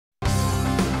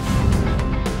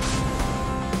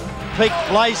Peak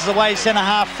blazes away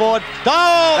centre-half forward. Look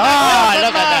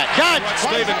at that. Judge.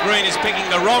 Stephen Green is picking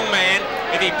the wrong man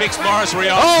if he picks Morris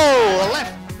Rios. Oh,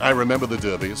 left. I remember the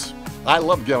derbies. I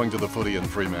loved going to the footy in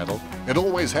Fremantle. It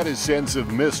always had a sense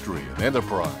of mystery and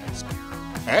enterprise.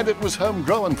 And it was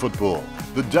homegrown football,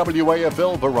 the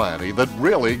WAFL variety, that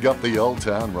really got the old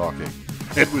town rocking.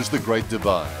 It was the Great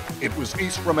Divide. It was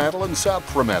East Fremantle and South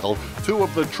Fremantle, two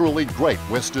of the truly great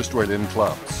West Australian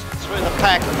clubs. Through the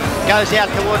pack, goes out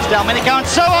towards Domenico and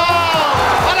Sewell!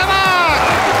 What a mark!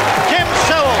 Jim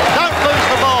Sewell, don't lose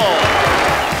the ball.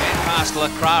 And past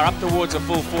Lacroix up towards the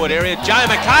full forward area. Joe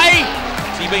McKay,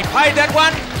 has he been paid that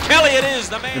one? Kelly it is,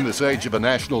 the man. In this age of a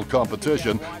national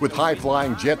competition with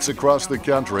high-flying jets across the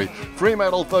country,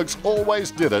 Fremantle folks always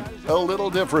did it a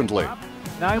little differently.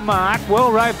 No mark,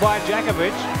 well rode by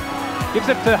Jakovic. Gives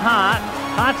it to Hart.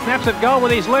 Hart snaps at goal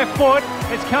with his left foot.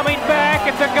 It's coming back,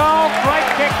 it's a goal. Great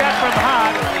kick that from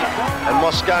Hart. And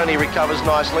Mosconi recovers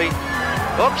nicely.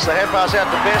 Oops, the hand pass out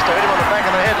to Best. Hit him on the back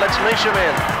of the head, lets Measham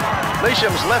in.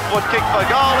 Measham's left foot kick for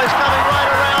goal is coming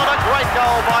right around. A great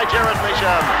goal by Jared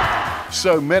Measham.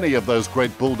 So many of those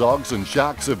great Bulldogs and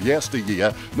Sharks of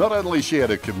yesteryear not only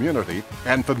shared a community,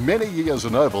 and for many years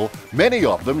in Oval, many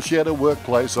of them shared a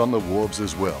workplace on the wharves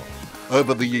as well.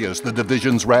 Over the years, the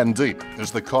divisions ran deep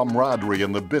as the camaraderie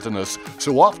and the bitterness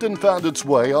so often found its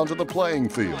way onto the playing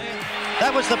field.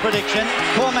 That was the prediction.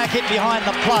 Cormac hit behind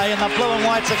the play, and the blue and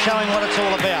whites are showing what it's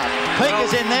all about. Peak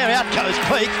is in there, out goes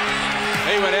Peak.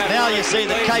 He went out. Now you see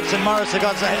that Capes and Morris have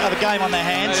got a game on their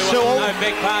hands. No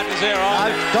big partners there,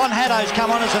 no, Don Haddo's come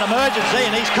on as an emergency,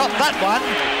 and he's caught that one.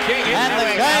 And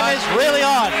the game is really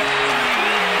on.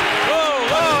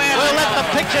 We'll let the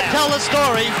picture tell the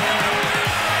story.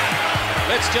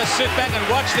 Let's just sit back and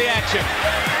watch the action.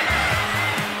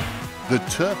 The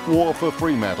turf war for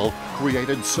Fremantle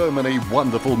created so many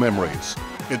wonderful memories.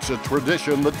 It's a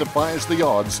tradition that defies the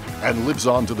odds and lives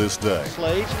on to this day.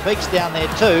 Sleeves, Peak's down there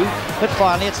too, but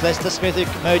finally it's Lester Smith who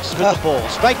emerges with the ball.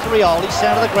 Straight to Rioli,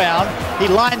 centre of the ground. He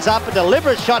lines up a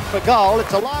deliberate shot for goal.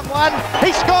 It's a long one.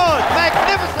 He scores!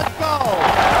 Magnificent goal!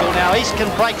 Well, now East can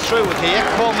break through with here.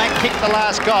 Cormac kicked the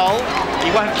last goal.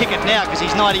 He won't kick it now because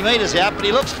he's 90 metres out, but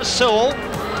he looks for Sewell,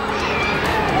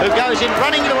 who goes in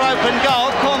running to open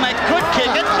goal. Cormac could kick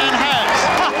it and has.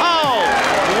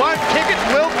 Won't kick it,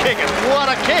 will kick it. What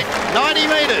a kick, 90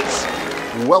 metres.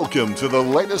 Welcome to the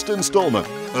latest instalment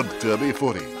of Derby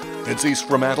Footy. It's East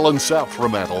Fremantle and South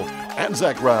Fremantle,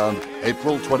 Anzac Round,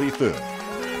 April 23rd.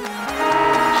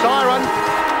 Siren,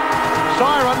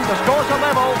 the score's a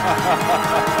level.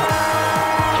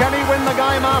 Can he win the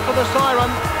game after the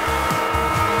siren?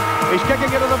 He's kicking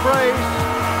it to the breeze.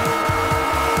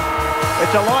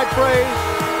 It's a light breeze.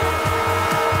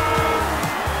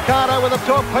 Carter with a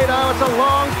torpedo, it's a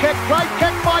long kick, great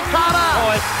kick by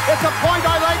Carter! It's a point,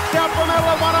 I think, South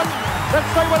Fremantle have won it. Let's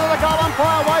see whether the goal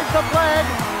umpire waves the flag.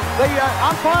 The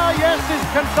umpire, yes, is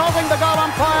consulting the goal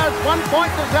umpires. 1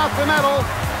 point to South Fremantle.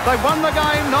 They've won the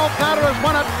game. Noel Carter has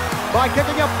won it by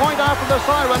kicking a point after the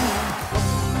siren.